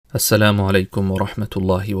Assalamu alaikum wa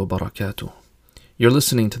rahmatullahi wa barakatuh. You're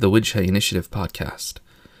listening to the Wijha Initiative podcast.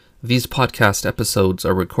 These podcast episodes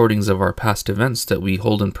are recordings of our past events that we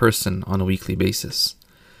hold in person on a weekly basis.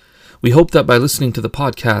 We hope that by listening to the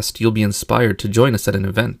podcast, you'll be inspired to join us at an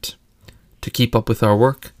event. To keep up with our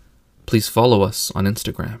work, please follow us on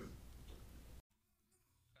Instagram.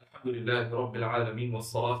 Alhamdulillahi Rabbil Alameen wa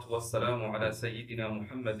salatu wa salamu ala Sayyidina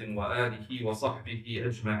Muhammadin wa alihi wa sahbihi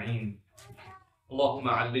ajma'een. اللهم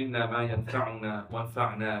علمنا ما ينفعنا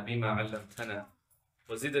وانفعنا بما علمتنا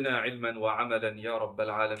وزدنا علما وعملا يا رب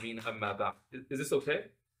العالمين أما بعد. Is this okay?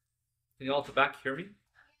 Can you all at the back hear me?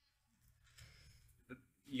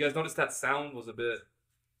 You guys notice that sound was a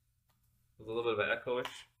little bit of an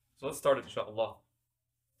echoish? So let's start inshallah.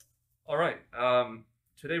 Alright,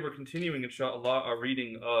 today we're continuing inshallah our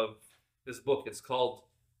reading of this book. It's called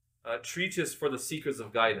Treatise for the Seekers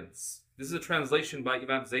of Guidance. This is a translation by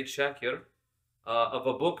Imam Zayd Shakir of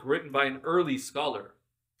a book written by an early scholar,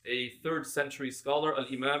 a 3rd century scholar,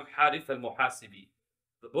 Al-Imam Hadith al-Muhasibi.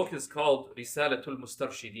 The book is called Risalatul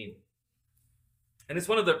Mustarshideen. And it's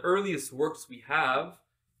one of the earliest works we have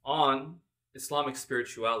on Islamic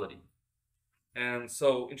spirituality. And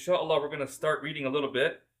so, inshallah, we're going to start reading a little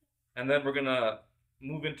bit, and then we're going to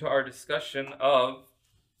move into our discussion of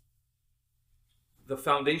the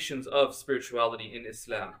foundations of spirituality in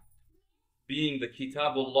Islam, being the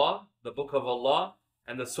Kitabullah, the Book of Allah,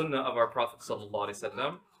 and the Sunnah of our Prophet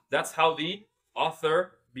ﷺ. That's how the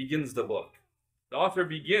author begins the book. The author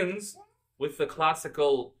begins with the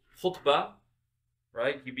classical khutbah,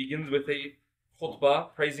 right? He begins with a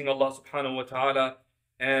khutbah praising Allah subhanahu wa ta'ala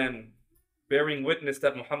and bearing witness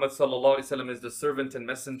that Muhammad ﷺ is the servant and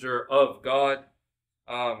messenger of God.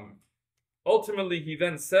 Ultimately, he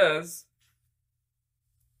then says,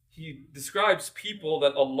 he describes people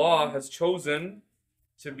that Allah has chosen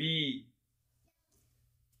to be,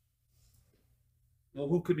 well,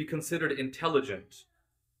 who could be considered intelligent.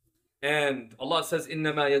 And Allah says,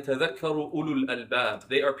 إِنَّمَا يَتَذَكَّرُ أُولُو الْأَلْبَابِ.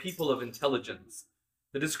 They are people of intelligence.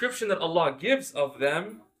 The description that Allah gives of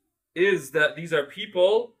them is that these are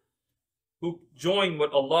people who join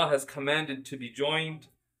what Allah has commanded to be joined.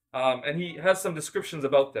 And he has some descriptions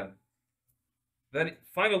about them. Then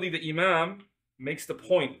finally the Imam makes the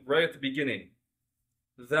point right at the beginning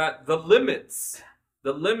that the limits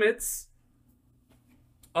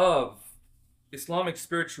of Islamic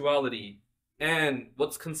spirituality and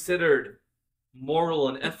what's considered moral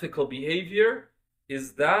and ethical behavior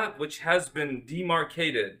is that which has been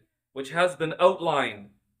demarcated, which has been outlined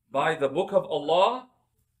by the Book of Allah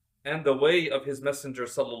and the way of His Messenger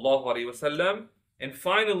sallallahu alaihi wasallam, and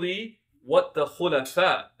finally what the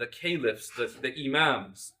khulafa, the caliphs, the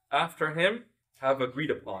imams after him have agreed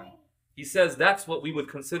upon. He says that's what we would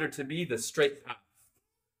consider to be the straight path.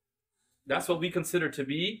 That's what we consider to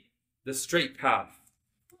be the straight path.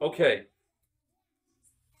 Okay.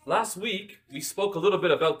 Last week, we spoke a little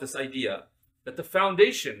bit about this idea that the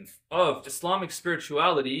foundation of Islamic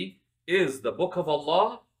spirituality is the Book of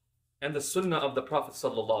Allah and the Sunnah of the Prophet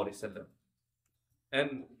ﷺ.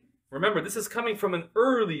 And remember, this is coming from an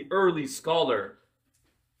early scholar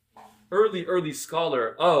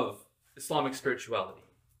of Islamic spirituality.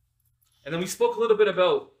 And then we spoke a little bit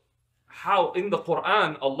about how in the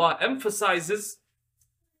Quran Allah emphasizes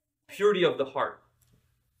purity of the heart.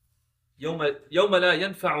 يَوْمَ لَا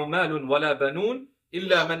يَنْفَعُ مَالٌ وَلَا بَنُونَ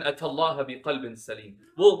إِلَّا مَنْ أَتَى اللَّهَ بِقَلْبٍ سَلِيمٍ.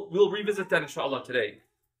 We'll revisit that inshallah today.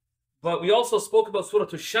 But we also spoke about Surah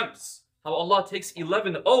Ash-Shams, how Allah takes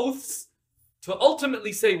 11 oaths to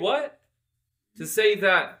ultimately say what? To say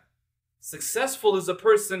that successful is a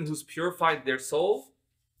person who's purified their soul,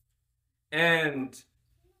 and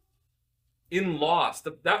in loss,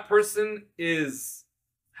 that person has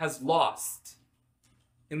lost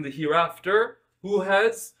in the hereafter who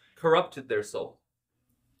has corrupted their soul.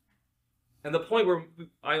 And the point where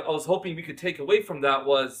I was hoping we could take away from that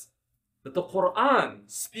was that the Quran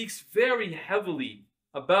speaks very heavily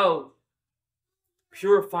about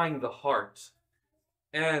purifying the heart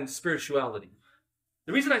and spirituality.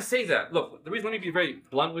 The reason I say that, look, let me be very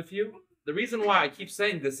blunt with you. The reason why I keep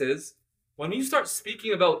saying this is, when you start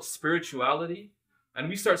speaking about spirituality and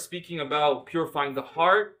we start speaking about purifying the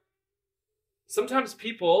heart, sometimes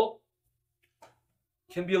people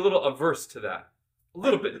can be a little averse to that. A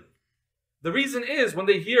little bit. The reason is, when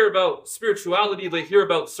they hear about spirituality, they hear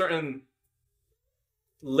about certain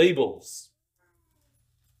labels.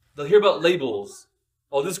 They'll hear about labels.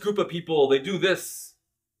 Oh, this group of people, they do this,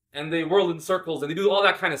 and they whirl in circles, and they do all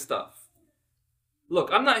that kind of stuff. Look,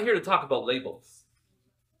 I'm not here to talk about labels.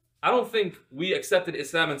 I don't think we accepted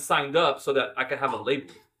Islam and signed up so that I could have a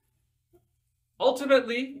label.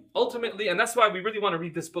 ultimately, and that's why we really want to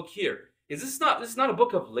read this book here, this is not a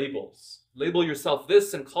book of labels. Label yourself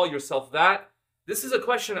this and call yourself that. This is a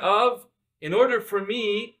question of, in order for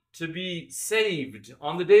me to be saved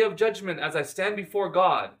on the day of judgment as I stand before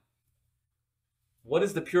God, what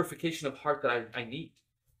is the purification of heart that I need?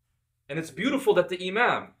 And it's beautiful that the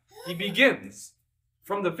Imam, he begins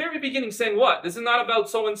from the very beginning saying what? This is not about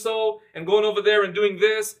so-and-so and going over there and doing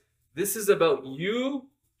this. This is about you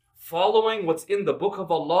following what's in the book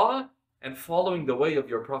of Allah and following the way of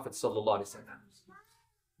your Prophet ﷺ.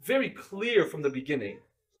 Very clear from the beginning.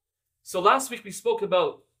 So last week we spoke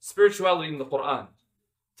about spirituality in the Quran.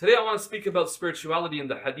 Today I want to speak about spirituality in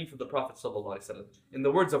the Hadith of the Prophet ﷺ, in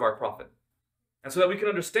the words of our Prophet. And so that we can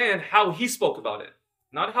understand how he spoke about it.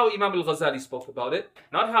 Not how Imam al-Ghazali spoke about it.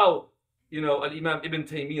 Not how, Al-Imam Ibn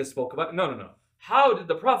Taymiyyah spoke about it. No. How did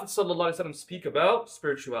the Prophet ﷺ speak about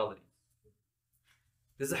spirituality?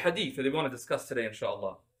 There's a hadith that we want to discuss today,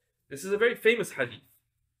 inshallah. This is a very famous hadith.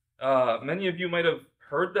 Many of you might have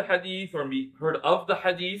heard the hadith or heard of the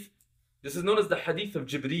hadith. This is known as the Hadith of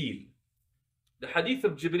Jibreel. The Hadith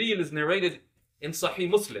of Jibreel is narrated in Sahih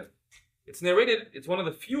Muslim. It's one of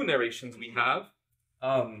the few narrations we have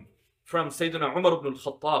from Sayyidina Umar ibn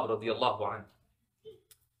al-Khattab radiyallahu anhu.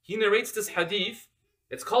 He narrates this hadith.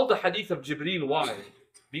 It's called the Hadith of Jibreel. Why?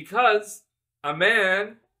 Because a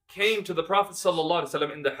man came to the Prophet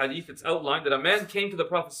ﷺ in the hadith. It's outlined that a man came to the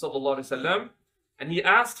Prophet ﷺ and he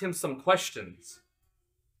asked him some questions.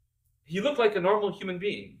 He looked like a normal human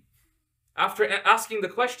being. After asking the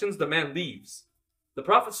questions, the man leaves. The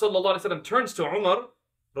Prophet ﷺ turns to Umar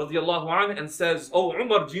radiyallahu anhu and says, "Oh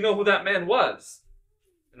Umar, do you know who that man was?"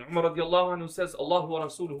 And Umar radiyallahu anhu says, "Allahu wa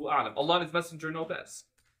rasuluhu a'lam." Allah and His Messenger know best.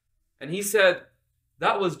 And he said,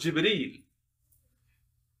 "That was Jibreel.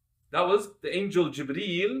 That was the angel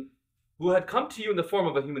Jibreel who had come to you in the form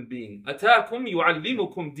of a human being. Ataakum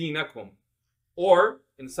yu'allimukum dinakum." Or,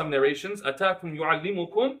 in some narrations, Ataakum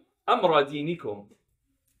yu'allimukum amra dinikum.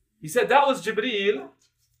 He said that was Jibreel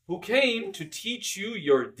who came to teach you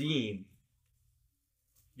your deen.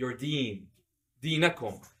 Your deen.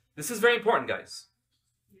 Dinakum. This is very important, guys.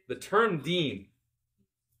 The term deen.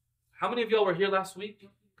 How many of y'all were here last week?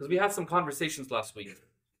 Because we had some conversations last week.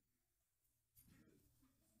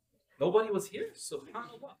 Nobody was here?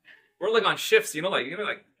 SubhanAllah. We're like on shifts,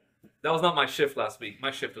 like that was not my shift last week.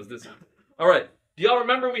 My shift was this week. All right. Do y'all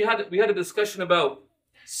remember we had a discussion about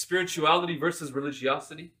spirituality versus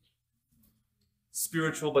religiosity?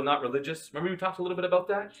 Spiritual but not religious. Remember we talked a little bit about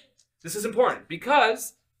that? This is important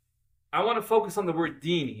because I want to focus on the word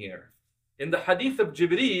deen here. In the Hadith of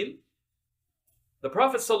Jibreel, the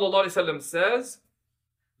Prophet ﷺ says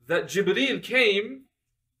that Jibreel came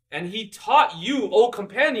and he taught you, O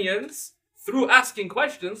companions, through asking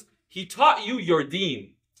questions, he taught you your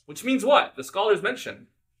deen. Which means what? The scholars mention.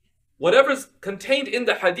 Whatever's contained in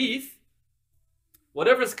the hadith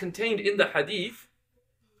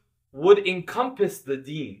would encompass the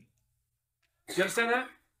deen. Do you understand that?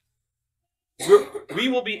 We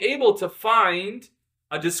will be able to find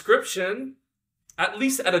a description, at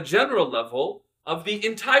least at a general level, of the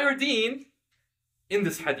entire deen in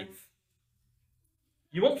this hadith.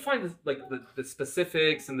 You won't find the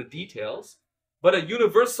specifics and the details, but a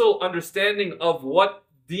universal understanding of what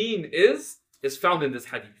deen is found in this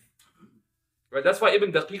hadith. Right? That's why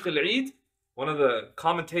Ibn Daqiq al-Eid, one of the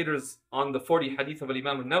commentators on the 40 hadith of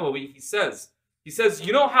Imam al-Nawawi, he says,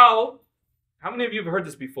 you know how many of you have heard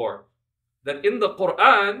this before? That in the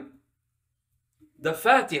Quran, the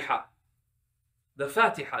Fatiha,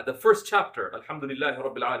 the first chapter, Alhamdulillah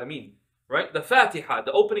Rabbil Alameen, right? The Fatiha,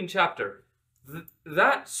 the opening chapter,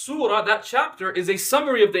 that surah, that chapter is a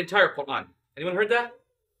summary of the entire Quran. Anyone heard that?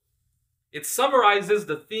 It summarizes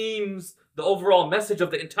the themes, the overall message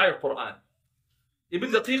of the entire Quran.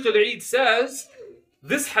 Ibn Daqiq al-Eid says,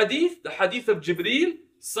 this hadith, the hadith of Jibreel,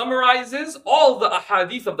 summarizes all the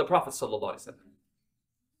ahadith of the Prophet ﷺ.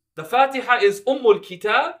 The Fatiha is Ummul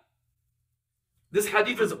Kitab. This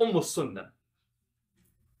hadith is Ummul Sunnah.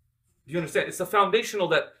 Do you understand? It's a foundational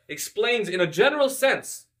that explains in a general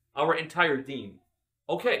sense our entire deen.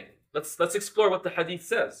 Okay, let's explore what the hadith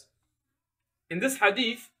says. In this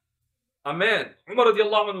hadith, a man, Umar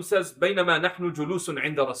radiallahu anhu says, بينما نحن جلوس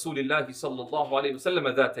عند رسول الله صلى الله عليه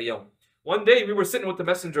وسلم ذات يوم. One day we were sitting with the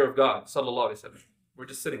Messenger of God صلى الله عليه وسلم. We're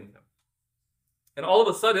just sitting with him. And all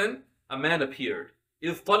of a sudden, a man appeared.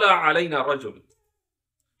 إذ طلع علينا رجل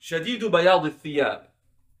شديد بياض الثياب.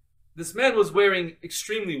 This man was wearing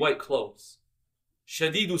extremely white clothes.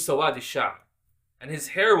 شديد سواد الشعر. And his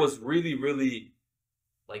hair was really, really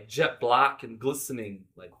like jet black and glistening,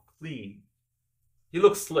 like clean. He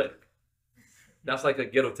looked slick. That's like a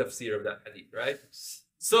ghetto tafsir of that hadith, right?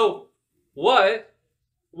 So, what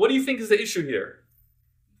do you think is the issue here?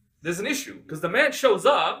 There's an issue, because the man shows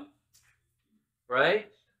up, right?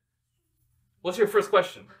 What's your first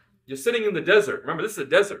question? You're sitting in the desert. Remember, this is a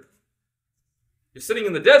desert. You're sitting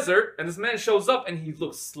in the desert, and this man shows up, and he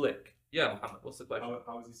looks slick. Yeah, Muhammad, what's the question?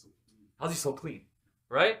 How is he so clean? How's he so clean?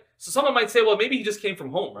 Right? So someone might say, well, maybe he just came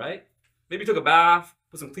from home, right? Maybe he took a bath,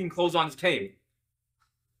 put some clean clothes on, just came.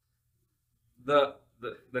 The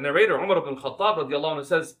narrator, Umar ibn Khattab, radiallahu anhu,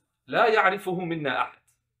 says, لا يعرفه منا أحد.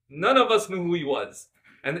 None of us knew who he was.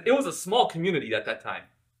 And it was a small community at that time.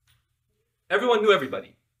 Everyone knew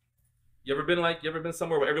everybody. You ever been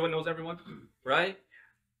somewhere where everyone knows everyone? Right?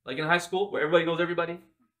 Like in high school, where everybody knows everybody?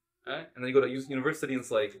 Right? And then you go to university and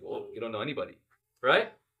it's like, well, you don't know anybody.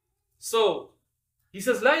 Right? So, he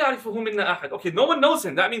says, لا يعرفه منا أحد. Okay, no one knows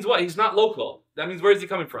him. That means what? He's not local. That means where is he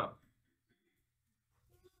coming from?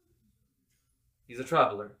 He's a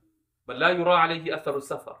traveler. But لا يرى عليه أثر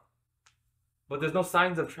السفر. But there's no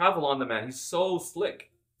signs of travel on the man. He's so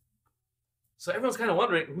slick. So everyone's kind of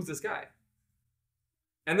wondering, who's this guy?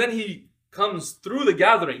 And then he comes through the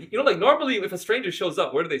gathering. You know, like normally if a stranger shows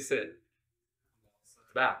up, where do they sit?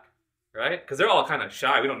 Back, right? Because they're all kind of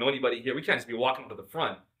shy. We don't know anybody here. We can't just be walking to the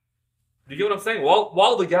front. Do you get what I'm saying?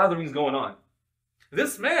 While the gathering's going on.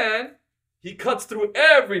 This man, he cuts through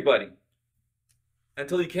everybody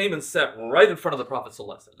until he came and sat right in front of the Prophet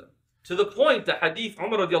ﷺ. To the point that Hadith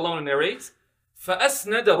Umar radiallahu anhu narrates,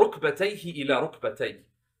 فَأَسْنَدَ رُكْبَتَيْهِ إِلَى رُكْبَتَيْهِ.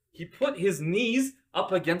 He put his knees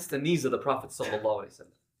up against the knees of the Prophet ﷺ.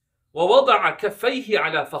 وَوَضَعَ كَفَّيْهِ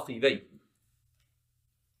عَلَى فَخِذَيْهِ.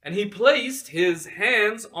 And he placed his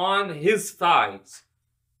hands on his thighs.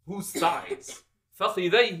 Whose thighs?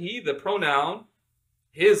 فَخِذَيْهِ, the pronoun,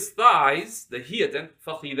 his thighs, the hiyatan,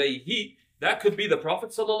 فَخِذَيْهِ, that could be the Prophet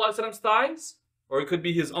ﷺ's thighs, or it could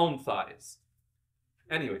be his own thighs.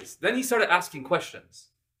 Anyways, then he started asking questions.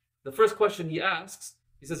 The first question he asks,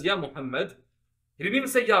 he says, Ya Muhammad. He didn't even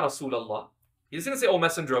say, Ya Rasulallah. He didn't say, O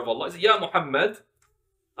Messenger of Allah. He said, Ya Muhammad,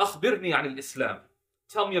 أخبرني عن الإسلام.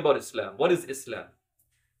 Tell me about Islam. What is Islam?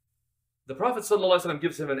 The Prophet ﷺ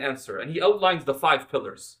gives him an answer, and he outlines the 5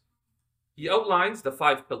 pillars. He outlines the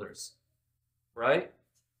 5 pillars, right?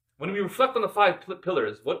 When we reflect on the 5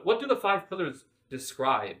 pillars, what do the 5 pillars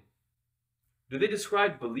describe? Do they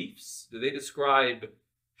describe beliefs? Do they describe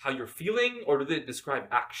how you're feeling? Or do they describe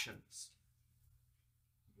actions?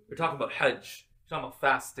 You're talking about Hajj. You're talking about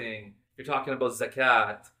fasting. You're talking about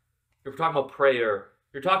zakat. You're talking about prayer.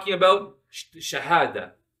 You're talking about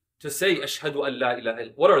shahada. To say, ashhadu an la ilaha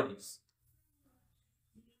illallah. What are these?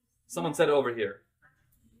 Someone said it over here.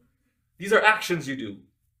 These are actions you do.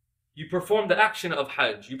 You perform the action of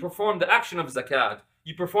Hajj. You perform the action of zakat.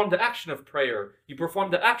 You perform the action of prayer. You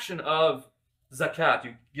perform the action of zakat.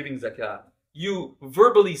 You giving zakat. You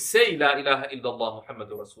verbally say La ilaha illallah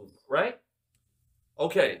Muhammadur Rasulullah. Right?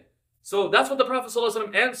 Okay. So that's what the Prophet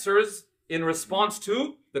ﷺ answers in response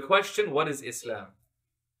to the question, what is Islam?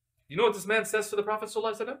 You know what this man says to the Prophet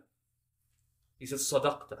ﷺ? He says,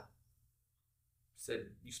 Sadaqta. He said,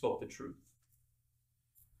 you spoke the truth.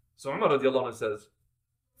 So Umar radiallahu anhu says,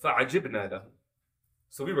 فَعَجِبْنَا لَهُ.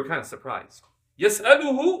 So we were kind of surprised.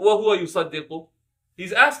 يَسْأَلُهُ وَهُوَ يُصَدِّقُ.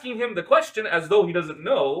 He's asking him the question as though he doesn't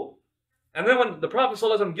know. And then when the Prophet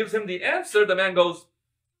ﷺ gives him the answer, the man goes,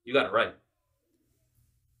 you got it right.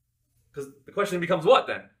 Because the question becomes what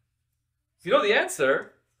then? If you know the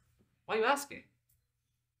answer, why are you asking?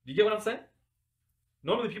 Do you get what I'm saying?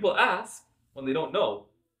 Normally people ask when they don't know.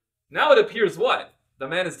 Now it appears what? The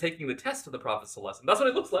man is taking the test of the Prophet ﷺ. That's what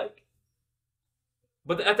it looks like.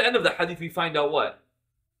 But at the end of the hadith we find out what?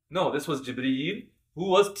 No, this was Jibreel who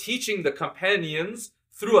was teaching the companions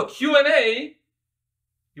through a Q&A.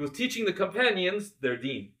 He was teaching the companions their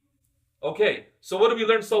deen. Okay, so what have we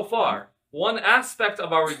learned so far? One aspect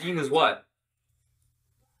of our deen is what?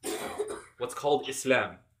 What's called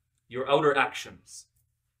Islam. Your outer actions.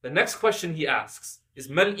 The next question he asks is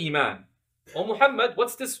Mal Iman. Oh Muhammad,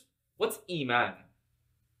 what's this? What's Iman?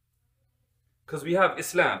 Because we have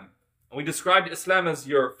Islam. And we described Islam as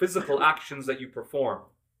your physical actions that you perform.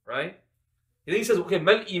 Right? And then he says, okay,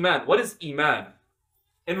 Mal Iman. What is Iman?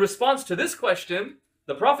 In response to this question,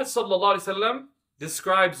 the Prophet ﷺ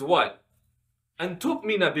describes what? An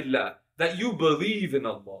tu'mina billah. That you believe in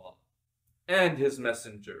Allah. And His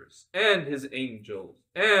messengers. And His angels.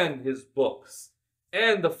 And His books.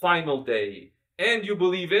 And the final day. And you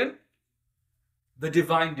believe in the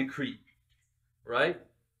divine decree. Right?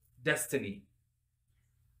 Destiny.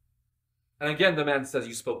 And again the man says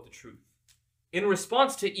you spoke the truth. In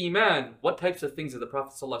response to Iman, what types of things is the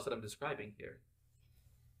Prophet ﷺ describing here?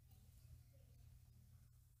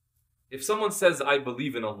 If someone says, I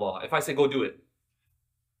believe in Allah, if I say, go do it,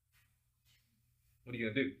 what are you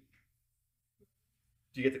going to do?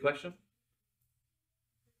 Do you get the question?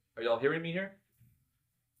 Are y'all hearing me here?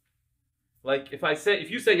 Like,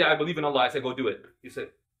 if you say, yeah, I believe in Allah, I say, go do it. You say,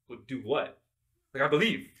 go do what? Like, I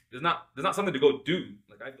believe. There's not something to go do.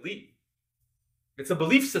 Like, I believe. It's a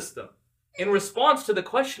belief system. In response to the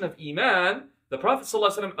question of Iman, the Prophet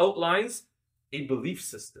ﷺ outlines a belief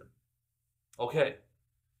system. Okay.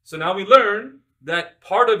 So now we learn that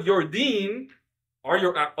part of your deen are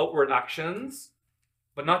your outward actions,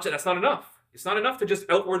 but that's not enough. It's not enough to just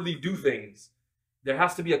outwardly do things. It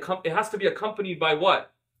has to be accompanied by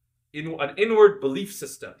what? An inward belief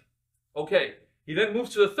system. Okay. He then moves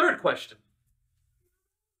to the third question.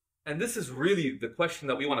 And this is really the question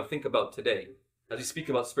that we want to think about today as we speak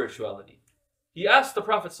about spirituality. He asked the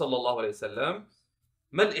Prophet ﷺ,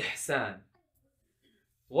 Mal Ihsaan?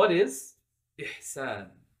 What is Ihsaan?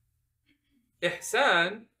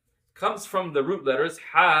 Ihsaan comes from the root letters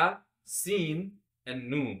Ha, Sin, and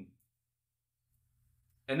Noon.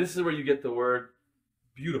 And this is where you get the word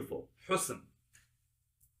beautiful. Husn.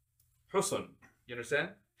 Husn. You understand?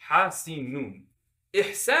 Ha, Sin, Noon.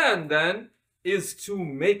 Ihsaan then is to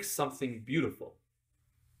make something beautiful.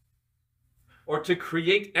 Or to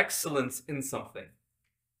create excellence in something.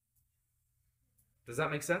 Does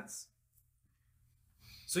that make sense?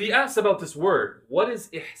 So he asks about this word. What is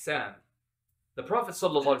ihsan? The Prophet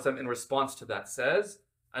ﷺ in response to that says,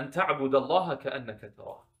 أَن تَعْبُدَ اللَّهَ كَأَنَّكَ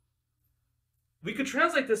تَرَاهُ. We could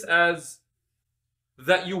translate this as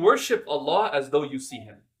that you worship Allah as though you see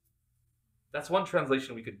Him. That's one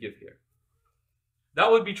translation we could give here. That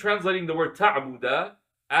would be translating the word ta'buda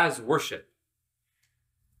as worship.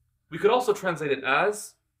 We could also translate it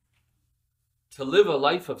as to live a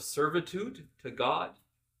life of servitude to God,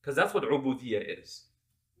 because that's what ubudiyya is.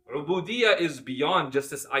 Ubudiyya is beyond just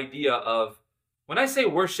this idea of, when I say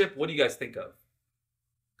worship, what do you guys think of?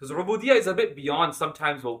 Because ubudiyya is a bit beyond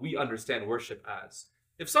sometimes what we understand worship as.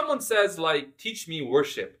 If someone says, like, teach me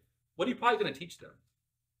worship, what are you probably going to teach them?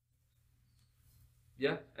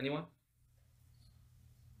 Yeah? Anyone?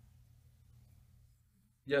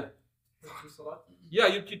 Yeah. Yeah,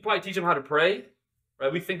 you'd probably teach them how to pray,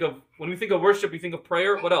 right? When we think of worship, we think of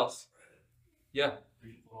prayer. What else? Yeah.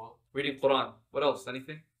 Reading Quran. What else?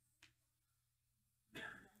 Anything?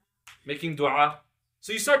 Making dua.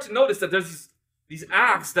 So you start to notice that there's these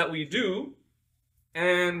acts that we do,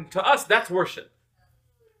 and to us, that's worship.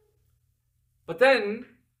 But then,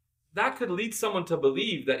 that could lead someone to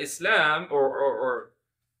believe that Islam, or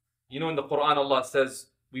in the Quran, Allah says,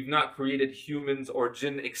 we've not created humans or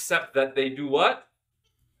jinn except that they do what?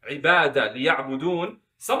 Ibadah, liya'budun.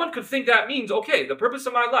 Someone could think that means, okay, the purpose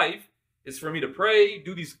of my life is for me to pray,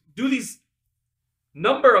 do these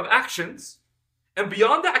number of actions, and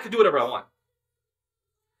beyond that, I can do whatever I want.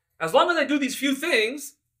 As long as I do these few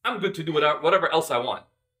things, I'm good to do whatever else I want.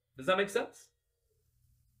 Does that make sense?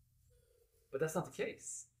 But that's not the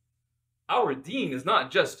case. Our deen is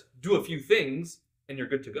not just do a few things and you're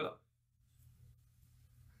good to go.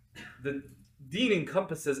 The deen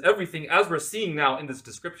encompasses everything as we're seeing now in this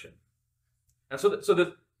description. And so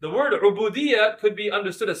the word ubudiyya could be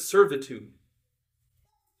understood as servitude.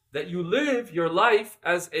 That you live your life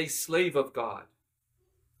as a slave of God.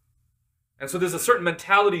 And so there's a certain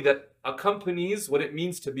mentality that accompanies what it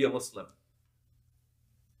means to be a Muslim.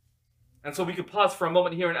 And so we could pause for a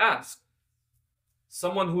moment here and ask,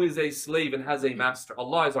 someone who is a slave and has a master,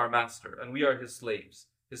 Allah is our master and we are His slaves,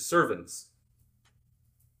 His servants.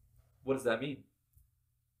 What does that mean?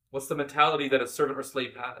 What's the mentality that a servant or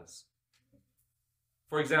slave has?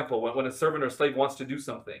 For example, when a servant or slave wants to do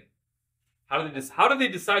something, how do they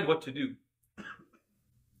decide what to do?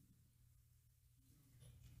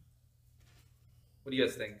 What do you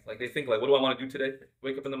guys think? Like, they think, like, what do I want to do today?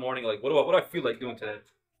 Wake up in the morning, like, what do I feel like doing today?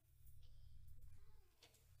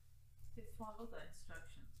 They follow the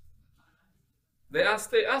instructions. They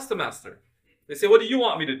ask the master. They say, what do you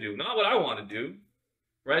want me to do? Not what I want to do.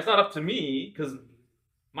 Right? It's not up to me, because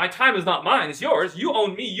my time is not mine. It's yours. You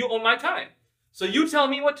own me. You own my time. So you tell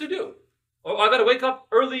me what to do. Oh, I got to wake up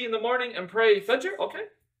early in the morning and pray Fajr? Okay.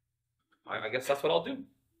 I guess that's what I'll do.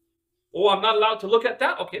 Oh, I'm not allowed to look at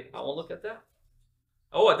that? Okay, I won't look at that.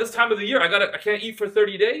 Oh, at this time of the year, I can't eat for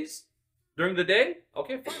 30 days during the day?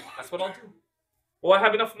 Okay, fine. That's what I'll do. Oh, I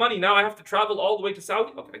have enough money. Now I have to travel all the way to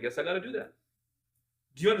Saudi? Okay, I guess I got to do that.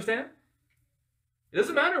 Do you understand? It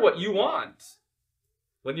doesn't matter what you want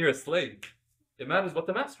when you're a slave. It matters what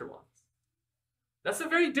the master wants. That's a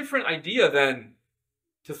very different idea than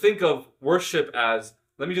to think of worship as,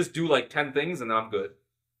 let me just do like 10 things and then I'm good.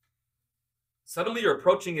 Suddenly you're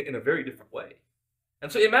approaching it in a very different way.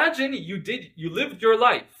 And so imagine you lived your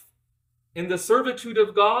life in the servitude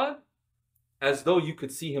of God as though you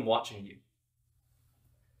could see Him watching you.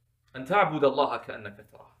 أن تعبد الله كأنك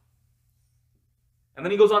تراه. And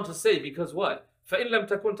then he goes on to say, because what? فإن لم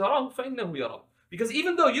تكن تراه فإنه يراك. Because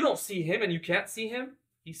even though you don't see Him and you can't see Him,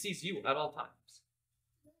 He sees you at all times.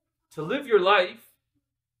 To live your life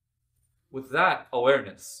with that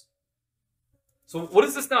awareness. So what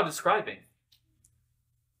is this now describing?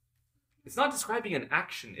 It's not describing an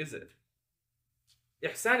action, is it?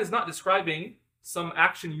 Ihsaan is not describing some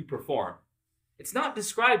action you perform. It's not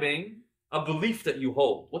describing a belief that you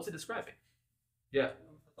hold. What's it describing? Yeah.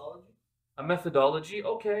 Methodology? A methodology?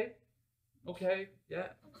 Okay. Okay, yeah.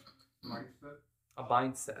 Mindset. A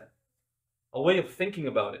mindset. A way of thinking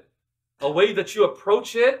about it. A way that you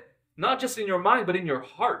approach it, not just in your mind, but in your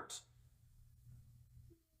heart.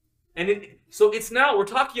 And so it's now, we're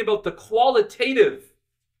talking about the qualitative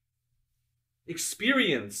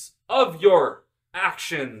experience of your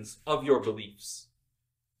actions, of your beliefs.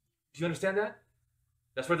 Do you understand that?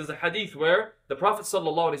 That's where there's a hadith where the Prophet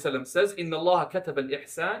ﷺ says, إِنَّ اللَّهَ كَتَبَ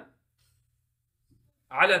الْإِحْسَانِ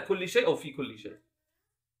عَلَى كُلِّ شَيْءٍ أو في كُلِّ شَيءٍ.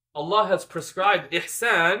 Allah has prescribed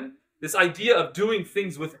ihsan, this idea of doing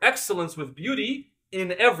things with excellence, with beauty,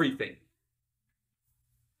 in everything.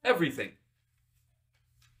 Everything.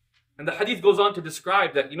 And the hadith goes on to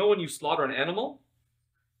describe that, when you slaughter an animal,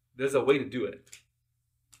 there's a way to do it.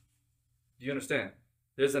 Do you understand?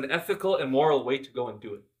 There's an ethical and moral way to go and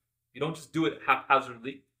do it. You don't just do it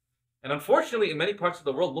haphazardly. And unfortunately, in many parts of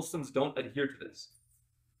the world, Muslims don't adhere to this.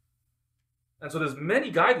 And so there's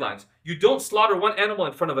many guidelines. You don't slaughter one animal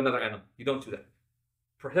in front of another animal. You don't do that.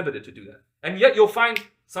 Prohibited to do that. And yet you'll find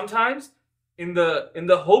sometimes in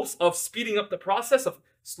the hopes of speeding up the process of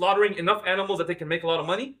slaughtering enough animals that they can make a lot of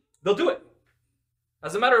money, they'll do it.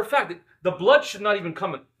 As a matter of fact, the blood should not even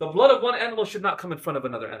come in. The blood of one animal should not come in front of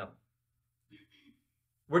another animal.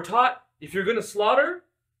 We're taught, if you're going to slaughter,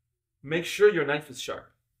 make sure your knife is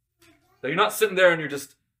sharp. That you're not sitting there and you're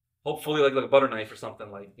just, hopefully like a butter knife or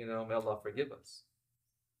something, like, may Allah forgive us.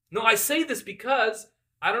 No, I say this because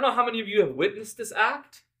I don't know how many of you have witnessed this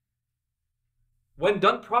act. When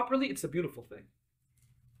done properly, it's a beautiful thing.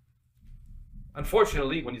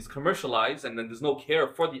 Unfortunately, when it's commercialized and then there's no care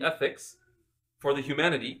for the ethics, for the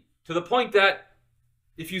humanity, to the point that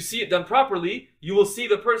if you see it done properly, you will see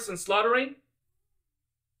the person slaughtering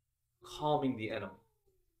calming the animal.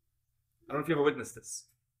 I don't know if you ever witnessed this.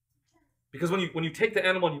 Because when you take the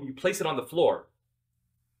animal and you place it on the floor,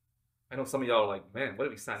 I know some of y'all are like, man, what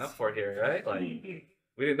did we sign up for here, right? Like,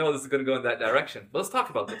 we didn't know this is going to go in that direction. But let's talk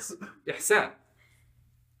about this. Ihsaan.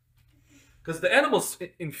 Because the animal's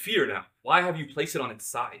in fear now. Why have you placed it on its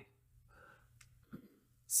side?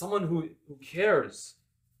 Someone who cares,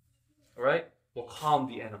 all right, will calm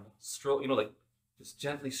the animal. Stroke, just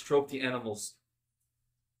gently stroke the animal's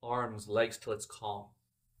arms, legs till it's calm.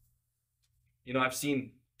 I've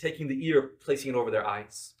seen taking the ear, placing it over their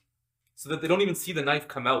eyes, so that they don't even see the knife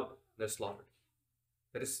come out when they're slaughtered.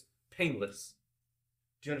 That is painless.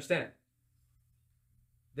 Do you understand?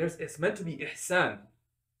 It's meant to be ihsan.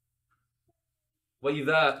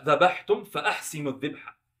 وَإِذَا ذَبَحْتُمْ فَأَحْسِنُوا الذِّبْحَ.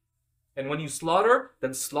 And when you slaughter,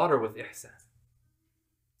 then slaughter with ihsan.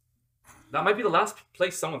 That might be the last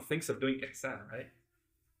place someone thinks of doing ihsan, right?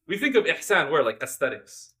 We think of ihsan where, like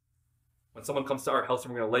aesthetics. When someone comes to our house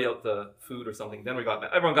and we're going to lay out the food or something, then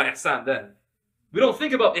everyone got ihsan then. We don't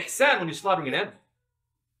think about ihsan when you're slaughtering an animal.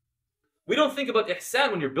 We don't think about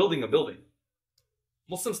ihsan when you're building a building.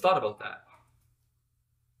 Muslims thought about that.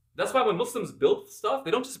 That's why when Muslims build stuff,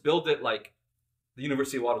 they don't just build it like the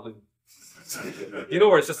University of Waterloo.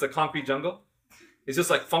 Where it's just a concrete jungle? It's just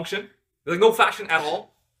like function. There's like no fashion at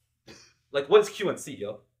all. Like, what is QNC,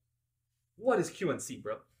 yo? What is QNC,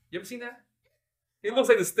 bro? You ever seen that? It looks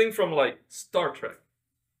like this thing from like Star Trek.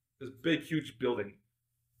 This big, huge building.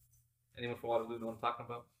 Anyone from Waterloo know what I'm talking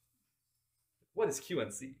about? What is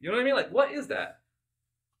QNC? You know what I mean? Like, what is that?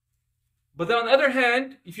 But then on the other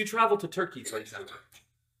hand, if you travel to Turkey, for example,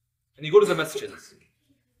 and you go to the masjids,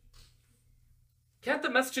 can't the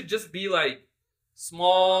masjid just be like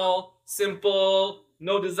small, simple,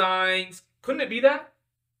 no designs? Couldn't it be that?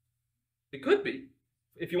 It could be,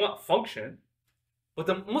 if you want function. But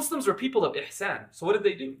the Muslims were people of ihsan. So what did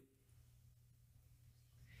they do?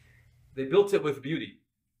 They built it with beauty.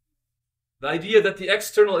 The idea that the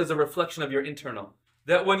external is a reflection of your internal.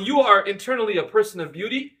 That when you are internally a person of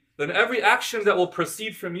beauty, then every action that will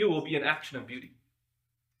proceed from you will be an action of beauty.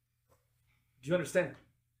 Do you understand?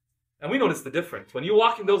 And we notice the difference. When you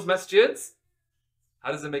walk in those masjids,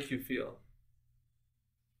 how does it make you feel?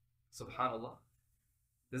 Subhanallah.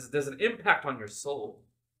 There's an impact on your soul.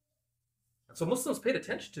 And so Muslims paid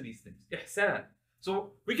attention to these things. Ihsaan.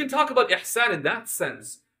 So we can talk about ihsan in that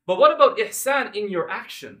sense. But what about ihsan in your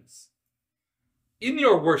actions? In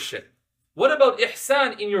your worship? What about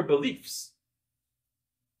ihsan in your beliefs?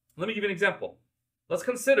 Let me give you an example. Let's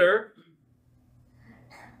consider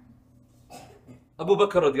Abu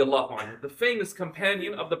Bakr radiallahu anhu, the famous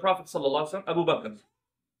companion of the Prophet sallallahu alaihi wasallam, Abu Bakr.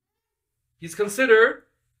 He's considered,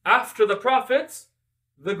 after the prophets,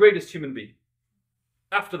 the greatest human being.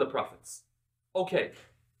 After the prophets. Okay.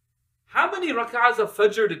 How many rak'ahs of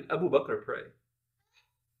Fajr did Abu Bakr pray?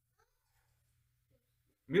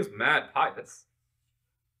 He was mad pious.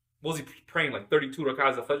 Was he praying like 32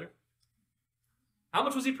 rak'ahs of Fajr? How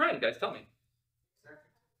much was he praying, guys? Tell me.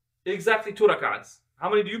 Exactly 2 rak'ahs. How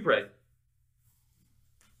many do you pray?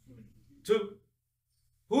 2.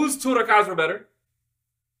 Whose 2 rak'ahs were better?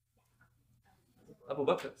 Abu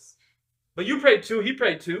Bakr's. But you prayed 2, he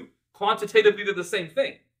prayed 2. Quantitatively, they're the same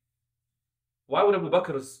thing. Why would Abu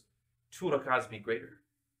Bakr's 2 rak'ahs be greater?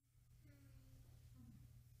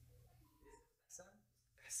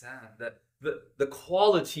 Ihsaan. The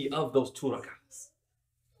quality of those 2 rak'ahs.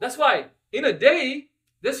 That's why in a day,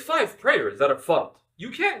 there's 5 prayers that are fard. You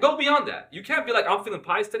can't go beyond that. You can't be like, I'm feeling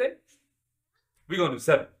pious today. We're going to do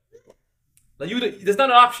 7. Like there's not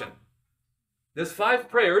an option. There's 5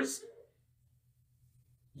 prayers.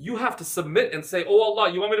 You have to submit and say, oh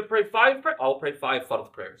Allah, you want me to pray 5 prayers? I'll pray 5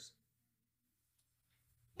 fard prayers.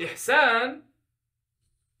 Ihsaan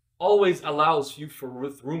always allows you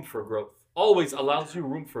room for growth. Always allows you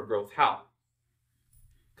room for growth. How?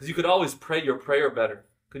 Because you could always pray your prayer better.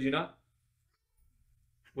 Could you not?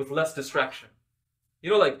 With less distraction. You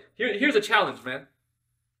know, like, here's a challenge, man.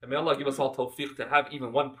 And may Allah give us all tawfiq to have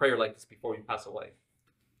even one prayer like this before we pass away.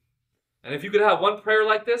 And if you could have one prayer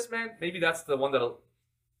like this, man, maybe that's the one that'll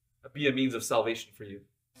be a means of salvation for you.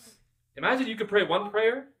 Imagine you could pray one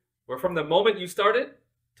prayer where from the moment you started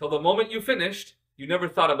till the moment you finished, you never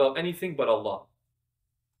thought about anything but Allah.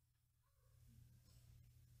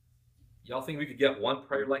 Y'all think we could get one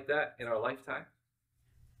prayer like that in our lifetime?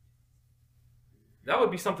 That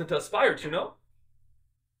would be something to aspire to, no?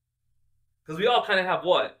 Because we all kind of have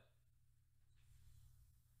what?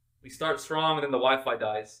 We start strong and then the Wi-Fi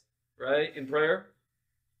dies, right? In prayer.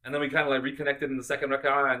 And then we kind of like reconnected in the second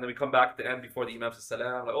rak'ah and then we come back at the end before the Imam says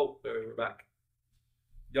salam. Like, oh, we're back.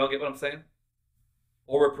 Y'all get what I'm saying?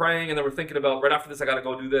 Or we're praying and then we're thinking about, right after this, I got to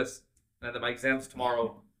go do this. And then my exam's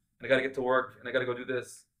tomorrow. And I got to get to work and I got to go do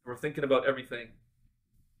this. We're thinking about everything.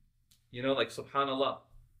 You know, like subhanallah.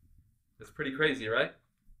 It's pretty crazy, right?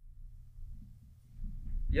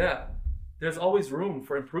 Yeah. There's always room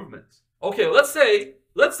for improvement. Okay, let's say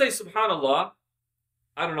subhanallah,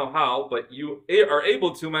 I don't know how, but you are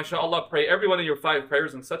able to, mashallah, pray every one of your 5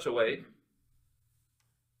 prayers in such a way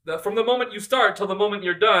that from the moment you start till the moment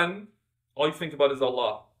you're done, all you think about is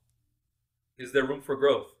Allah. Is there room for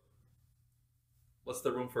growth? What's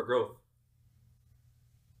the room for growth?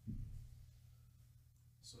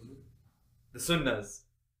 The sunnahs.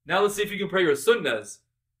 Now let's see if you can pray your sunnahs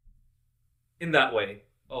in that way.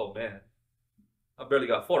 Oh man, I barely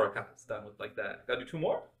got 4 rak'ahs done with like that. Gotta do 2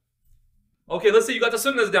 more? Okay, let's say you got the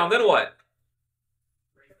sunnahs down, then what?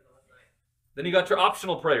 Then you got your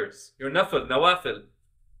optional prayers, your nafil, nawafil.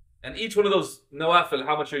 And each one of those nawafil,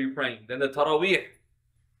 how much are you praying? Then the taraweeh.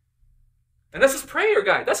 And that's his prayer,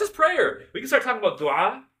 guys. That's his prayer. We can start talking about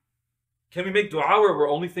dua. Can we make dua where we're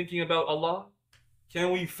only thinking about Allah?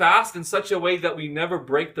 Can we fast in such a way that we never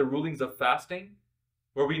break the rulings of fasting?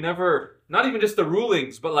 Where we never, not even just the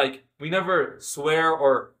rulings, but like we never swear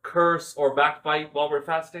or curse or backbite while we're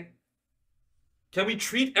fasting? Can we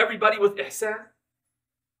treat everybody with ihsan?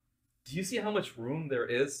 Do you see how much room there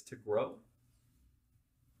is to grow?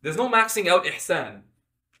 There's no maxing out ihsan.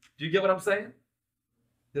 Do you get what I'm saying?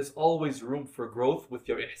 There's always room for growth with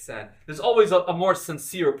your ihsan. There's always a more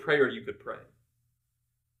sincere prayer you could pray.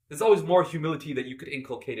 There's always more humility that you could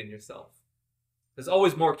inculcate in yourself. There's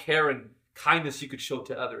always more care and kindness you could show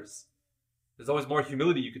to others. There's always more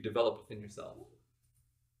humility you could develop within yourself.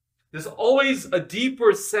 There's always a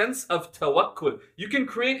deeper sense of tawakkul. You can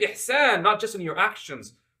create ihsan not just in your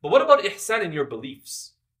actions, but what about ihsan in your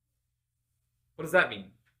beliefs? What does that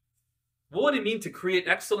mean? What would it mean to create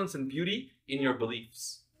excellence and beauty in your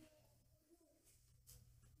beliefs?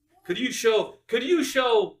 Could you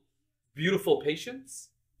show beautiful patience?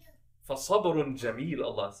 فَصَبْرٌ جَمِيلٌ,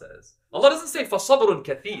 Allah says. Allah doesn't say فَصَبْرٌ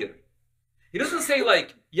كَثِيرٌ. He doesn't say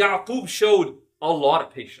like Yaqub showed a lot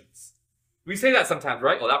of patience. We say that sometimes,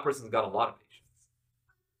 right? Oh, that person's got a lot of patience.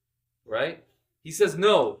 Right? He says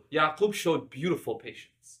no, Yaqub showed beautiful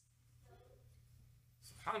patience.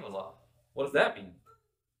 SubhanAllah. What does that mean?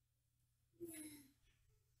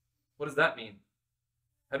 What does that mean?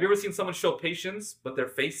 Have you ever seen someone show patience, but their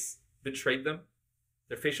face betrayed them?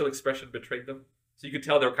 Their facial expression betrayed them? So you could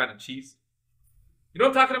tell they were kind of cheese. You know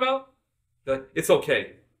what I'm talking about? Like, it's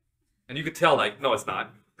okay. And you could tell, like, no, it's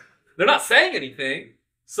not. They're not saying anything.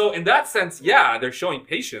 So in that sense, yeah, they're showing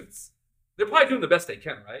patience. They're probably doing the best they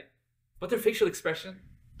can, right? But their facial expression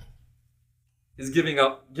is giving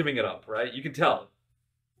it up, right? You can tell.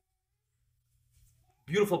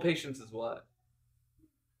 Beautiful patience is what?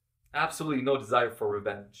 Absolutely no desire for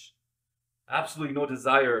revenge. Absolutely no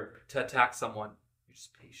desire to attack someone. You're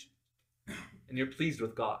just patient. And you're pleased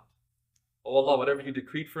with God. Oh Allah, whatever you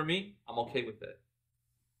decreed for me, I'm okay with it.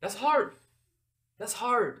 That's hard. That's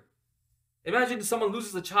hard. Imagine someone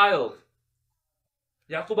loses a child.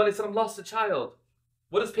 Yaqub alayhi salam lost a child.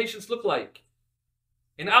 What does patience look like?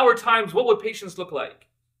 In our times, what would patience look like?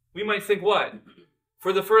 We might think what?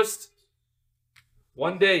 For the first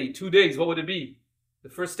 1 day, 2 days, what would it be? The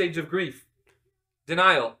first stage of grief.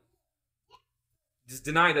 Denial. Just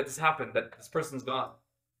deny that this happened, that this person's gone.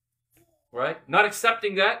 Right? Not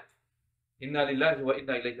accepting that. Inna lillahi wa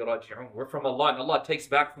inna ilayhi raji'un. We're from Allah, and Allah takes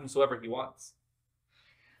back from whomsoever He wants.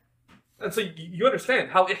 And so you understand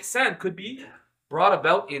how ihsan could be brought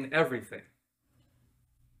about in everything.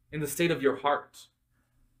 In the state of your heart.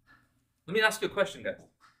 Let me ask you a question, guys.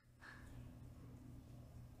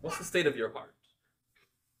 What's the state of your heart?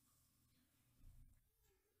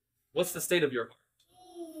 What's the state of your heart?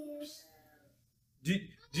 Do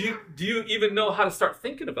you even know how to start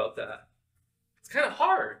thinking about that? It's kind of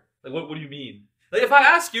hard. Like, what do you mean? Like, if I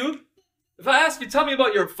ask you, tell me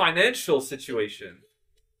about your financial situation.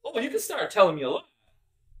 Oh, well, you can start telling me a lot.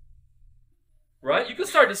 Right? You can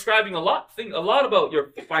start describing a lot about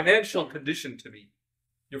your financial condition to me.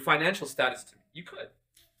 Your financial status to me. You could.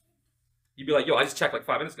 You'd be like, yo, I just checked like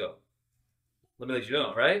 5 minutes ago. Let me let you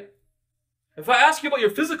know, right? If I ask you about your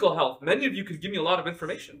physical health, many of you could give me a lot of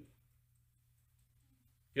information.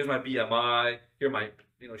 Here's my BMI. Here are my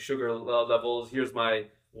sugar levels. Here's my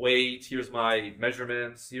weight. Here's my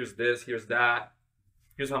measurements. Here's this. Here's that.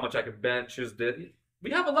 Here's how much I can bench. Here's this.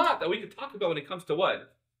 We have a lot that we could talk about when it comes to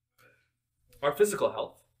what? Our physical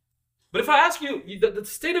health. But if I ask you the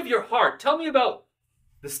state of your heart, tell me about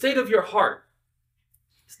the state of your heart.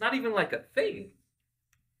 It's not even like a thing.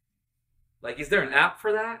 Like, is there an app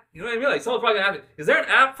for that? You know what I mean? Like, someone's probably going to ask me, is there an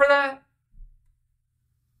app for that?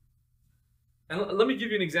 And let me give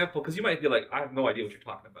you an example, because you might be like, I have no idea what you're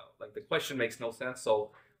talking about. Like, the question makes no sense, so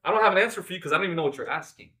I don't have an answer for you because I don't even know what you're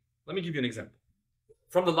asking. Let me give you an example.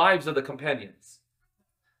 From the lives of the companions.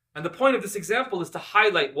 And the point of this example is to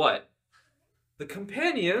highlight what? The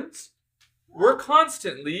companions were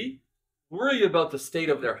constantly worried about the state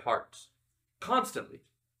of their hearts. Constantly.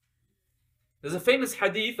 There's a famous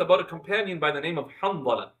hadith about a companion by the name of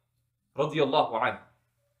Hanzala, radiyallahu anhu.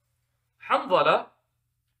 Hanzala,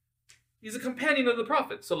 he's a companion of the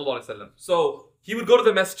Prophet, sallallahu alaihi wasallam. So he would go to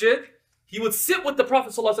the masjid, he would sit with the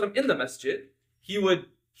Prophet sallallahu alaihi wasallam in the masjid, he would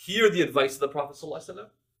hear the advice of the Prophet sallallahu alaihi wasallam.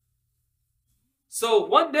 So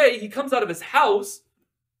one day he comes out of his house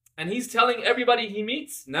and he's telling everybody he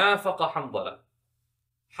meets, Nafaqa Hanzala.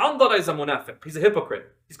 Hanzala is a munafiq, he's a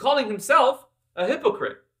hypocrite. He's calling himself a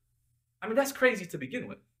hypocrite. I mean, that's crazy to begin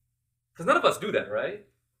with. Because none of us do that, right?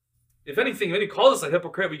 If anything, when he calls us a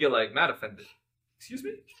hypocrite, we get like mad offended. Excuse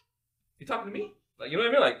me? You talking to me? Like, you know what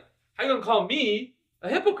I mean? Like, how you gonna call me a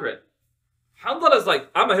hypocrite? Hanzala's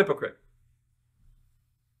like, I'm a hypocrite.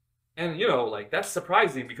 And like, that's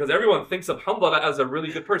surprising because everyone thinks of Hanzala as a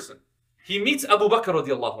really good person. He meets Abu Bakr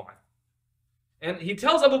radiallahu anhu. And he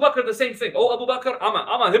tells Abu Bakr the same thing. Oh, Abu Bakr,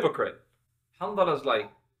 I'm a hypocrite. Hanzala's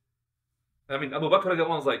like, Abu Bakr radiallahu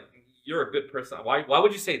anhu is like, you're a good person. Why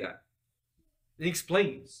would you say that? And he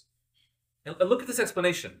explains. And look at this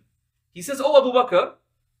explanation. He says, oh, Abu Bakr,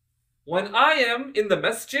 when I am in the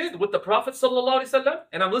masjid with the Prophet sallallahu alaihi wasallam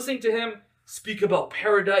and I'm listening to him speak about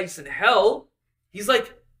paradise and hell, he's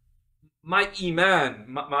like, my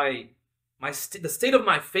Iman, the state of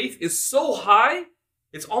my faith is so high,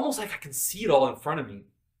 it's almost like I can see it all in front of me.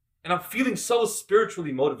 And I'm feeling so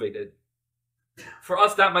spiritually motivated. For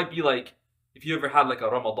us, that might be like, if you ever had like a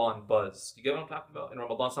Ramadan buzz. You get what I'm talking about? In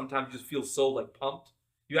Ramadan, sometimes you just feel so like pumped.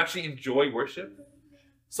 You actually enjoy worship.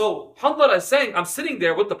 So Hanzala is saying, I'm sitting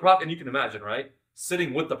there with the Prophet, and you can imagine, right?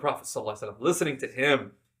 Sitting with the Prophet sallallahu alaihi wasallam, listening to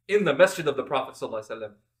him in the masjid of the Prophet sallallahu alaihi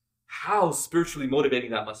wasallam. How spiritually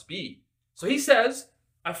motivating that must be. So he says,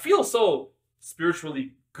 I feel so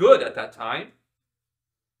spiritually good at that time.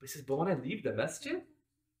 But he says, but when I leave the masjid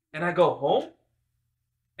and I go home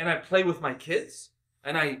and I play with my kids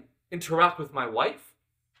and I interact with my wife,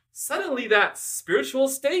 suddenly that spiritual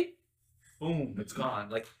state, boom, it's gone.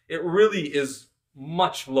 Like, it really is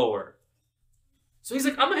much lower. So he's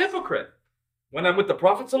like, I'm a hypocrite. When I'm with the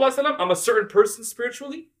Prophet ﷺ, I'm a certain person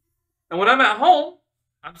spiritually. And when I'm at home,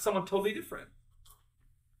 I'm someone totally different.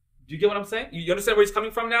 Do you get what I'm saying? You understand where he's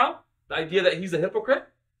coming from now? The idea that he's a hypocrite?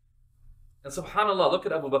 And subhanAllah, look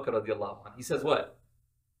at Abu Bakr radiallahu anh. He says what?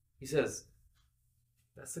 He says,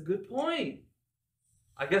 that's a good point.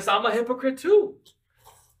 I guess I'm a hypocrite too.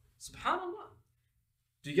 SubhanAllah.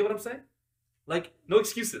 Do you get what I'm saying? Like, no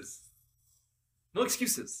excuses. No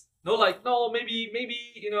excuses. No, like, no, maybe,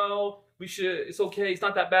 we should, it's okay, it's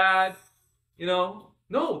not that bad. No,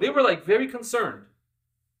 they were like very concerned.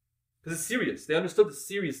 Because it's serious. They understood the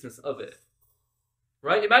seriousness of it.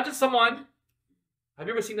 Right? Imagine someone, have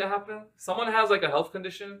you ever seen that happen? Someone has like a health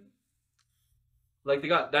condition. Like they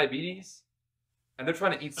got diabetes. And they're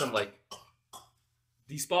trying to eat some like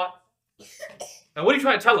D-spot. And what are you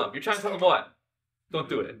trying to tell them? You're trying to tell them what? Don't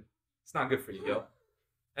do it. It's not good for you, yo.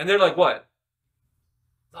 And they're like, what?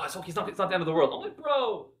 No, it's okay. It's not the end of the world. I'm like,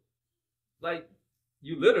 bro, like,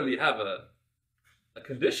 you literally have a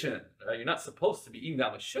condition, right? You're not supposed to be eating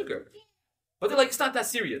that much sugar. But they're like, it's not that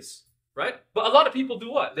serious, right? But a lot of people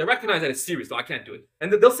do what? They recognize that it's serious. No, I can't do it.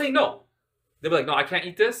 And they'll say no. They'll be like, no, I can't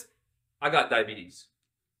eat this. I got diabetes.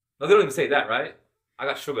 No, they don't even say that, right? I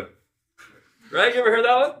got sugar. Right? You ever heard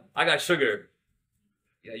that one? I got sugar.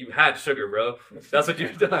 Yeah, you had sugar, bro. That's what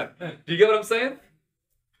you've done. Do you get what I'm saying?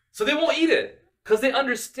 So they won't eat it. Because they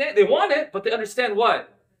understand, they want it, but they understand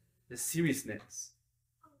what? The seriousness.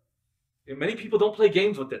 And many people don't play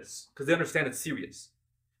games with this because they understand it's serious.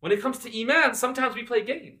 When it comes to Iman, sometimes we play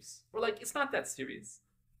games. We're like, it's not that serious.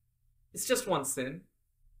 It's just one sin.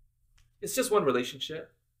 It's just one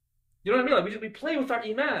relationship. You know what I mean? Like we play with our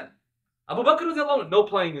Iman. Abu Bakr radiallahu anhu, no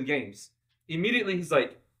playing with games. Immediately he's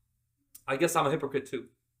like, I guess I'm a hypocrite too.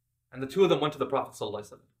 And the two of them went to the Prophet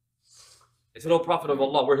ﷺ. They said, oh Prophet of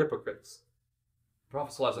Allah, we're hypocrites. The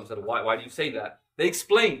Prophet ﷺ said, why do you say that? They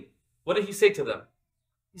explained. What did he say to them?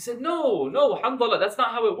 He said, no, alhamdulillah, that's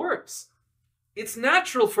not how it works. It's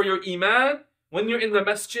natural for your Iman when you're in the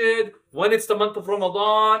masjid, when it's the month of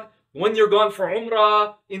Ramadan, when you're gone for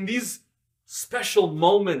Umrah, in these special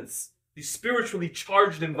moments, these spiritually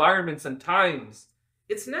charged environments and times.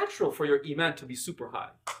 It's natural for your Iman to be super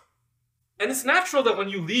high. And it's natural that when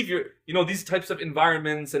you leave these types of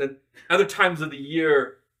environments and at other times of the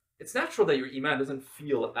year, it's natural that your Iman doesn't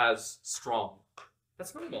feel as strong.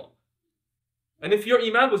 That's normal. And if your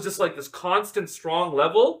Iman was just like this constant strong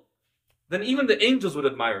level, then even the angels would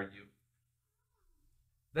admire you.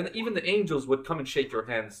 Then even the angels would come and shake your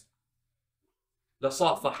hands.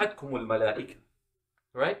 لَصَافَحَتْكُمُ الْمَلَائِكَةِ.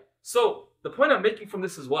 Right? So, the point I'm making from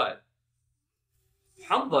this is what?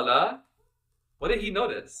 Alhamdulillah, what did he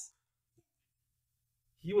notice?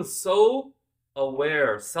 He was so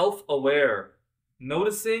aware, self-aware,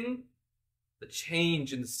 noticing the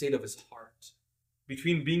change in the state of his heart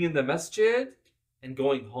between being in the masjid and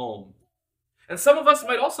going home. And some of us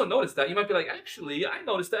might also notice that. You might be like, actually, I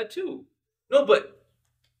noticed that too. No, but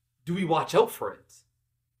do we watch out for it?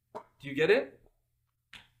 Do you get it?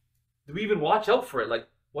 Do we even watch out for it? Like,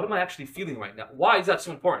 what am I actually feeling right now? Why is that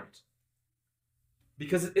so important?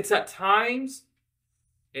 Because it's at times,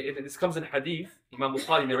 this comes in Hadith. Imam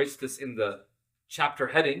Bukhari narrates this in the chapter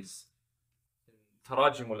headings.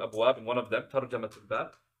 Tarajim al-Abwab, in one of them, Tarjamat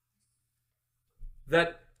al-Bab.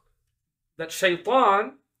 That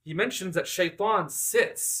shaitan, he mentions that shaitan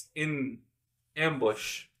sits in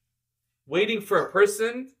ambush, waiting for a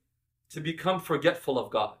person to become forgetful of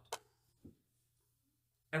God.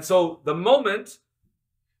 And so the moment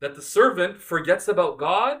that the servant forgets about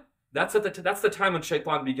God, that's the time when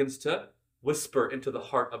shaitan begins to whisper into the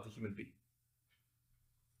heart of the human being.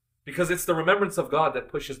 Because it's the remembrance of God that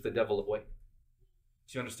pushes the devil away.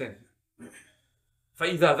 Do you understand?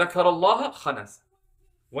 فَإِذَا ذَكَرَ اللَّهَ خَنَسَ.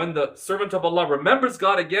 When the servant of Allah remembers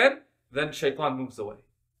God again, then shaitan moves away.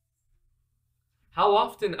 How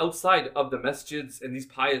often outside of the masjids and these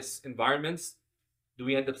pious environments do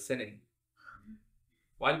we end up sinning?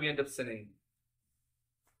 Why do we end up sinning?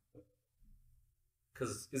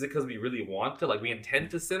 Is it because we really want to? Like we intend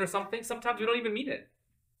to sin or something? Sometimes we don't even mean it.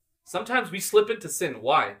 Sometimes we slip into sin.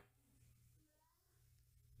 Why?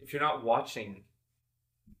 If you're not watching.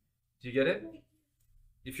 Do you get it?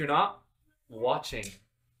 If you're not watching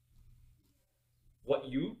what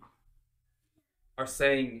you are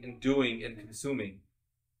saying and doing and consuming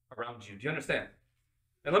around you. Do you understand?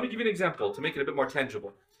 And let me give you an example to make it a bit more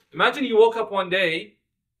tangible. Imagine you woke up one day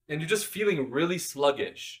and you're just feeling really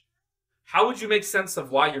sluggish. How would you make sense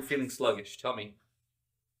of why you're feeling sluggish? Tell me.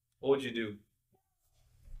 What would you do?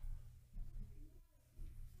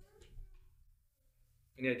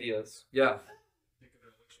 Any ideas? Yeah.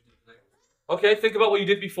 Okay, think about what you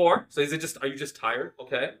did before. So are you just tired?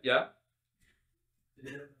 Okay, yeah.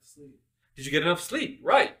 Did you get enough sleep?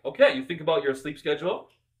 Right. Okay, you think about your sleep schedule.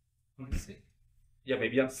 Yeah,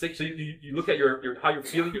 maybe I'm sick. So you look at your how you're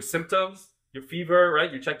feeling, your symptoms, your fever,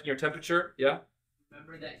 right? You're checking your temperature. Yeah.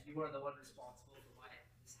 Remember that you are the one responsible for why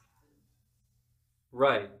this happened.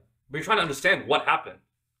 Right. But you're trying to understand what happened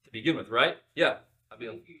to begin with, right? Yeah. If you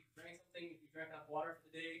drank something, if you drank enough water for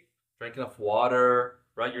the day. Drank enough water,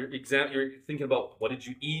 right? You're thinking about what did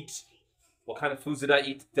you eat? What kind of foods did I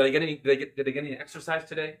eat? Did I get any exercise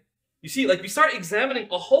today? You see, like we start examining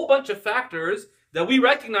a whole bunch of factors that we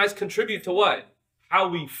recognize contribute to what? How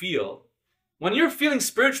we feel. When you're feeling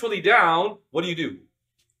spiritually down, what do?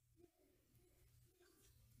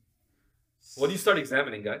 What do you start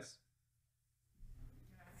examining, guys?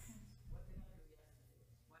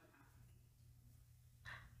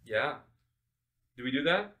 Yeah. Do we do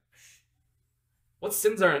that? What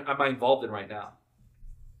sins am I involved in right now?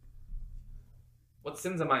 What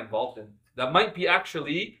sins am I involved in? That might be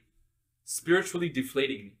actually spiritually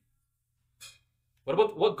deflating me.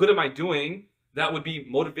 What good am I doing that would be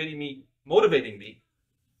motivating me?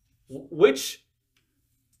 Which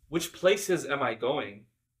places am I going?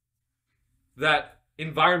 That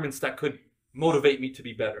environments that could motivate me to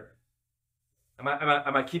be better? Am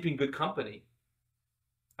I keeping good company?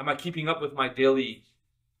 Am I keeping up with my daily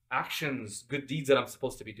actions, good deeds that I'm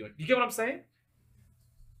supposed to be doing? You get what I'm saying?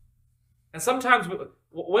 And sometimes,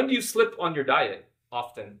 when do you slip on your diet?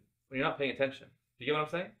 Often, when you're not paying attention. Do you get what I'm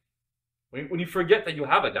saying? When you forget that you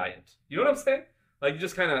have a diet. You know what I'm saying? Like you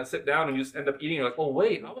just kind of sit down and you just end up eating. You're like, oh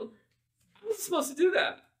wait, I was supposed to do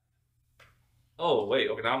that. Oh wait,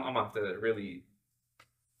 okay, now I'm gonna have to really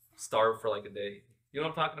starve for like a day. You know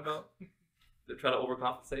what I'm talking about? To try to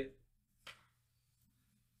overcompensate.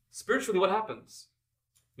 Spiritually, what happens?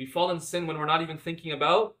 We fall in sin when we're not even thinking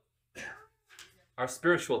about our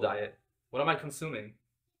spiritual diet. What am I consuming?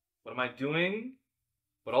 What am I doing?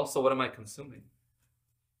 But also, what am I consuming?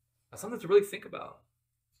 That's something to really think about.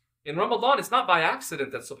 In Ramadan, it's not by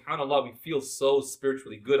accident that, subhanAllah, we feel so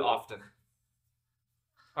spiritually good often.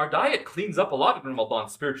 Our diet cleans up a lot in Ramadan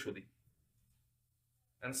spiritually.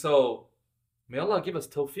 And so, may Allah give us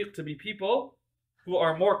tawfiq to be people who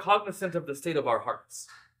are more cognizant of the state of our hearts.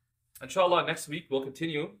 Inshallah, next week we'll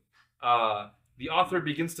continue. The author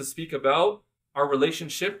begins to speak about our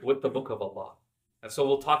relationship with the Book of Allah. And so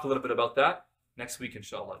we'll talk a little bit about that next week,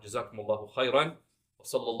 inshallah. Jazakumullahu khairan.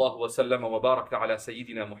 وصلى الله وسلم وبارك على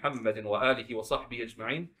سيدنا محمد وآله وصحبه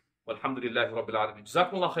أجمعين والحمد لله رب العالمين.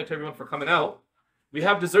 Jazakumullah khair to everyone for coming out. We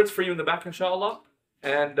have desserts for you in the back, inshallah.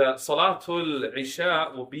 And Salatul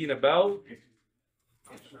Isha will be in about,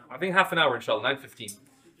 I think, half an hour, inshallah, 9:15.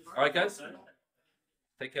 All right, guys?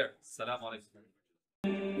 Take care. Assalamu alaikum.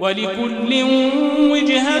 ولكل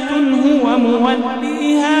وجهة هو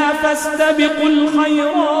موليها فاستبقوا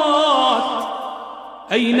الخيرات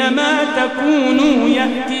أينما تكونوا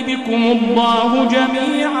يأتي بكم الله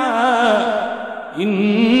جميعا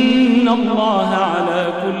إن الله على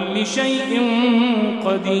كل شيء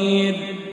قدير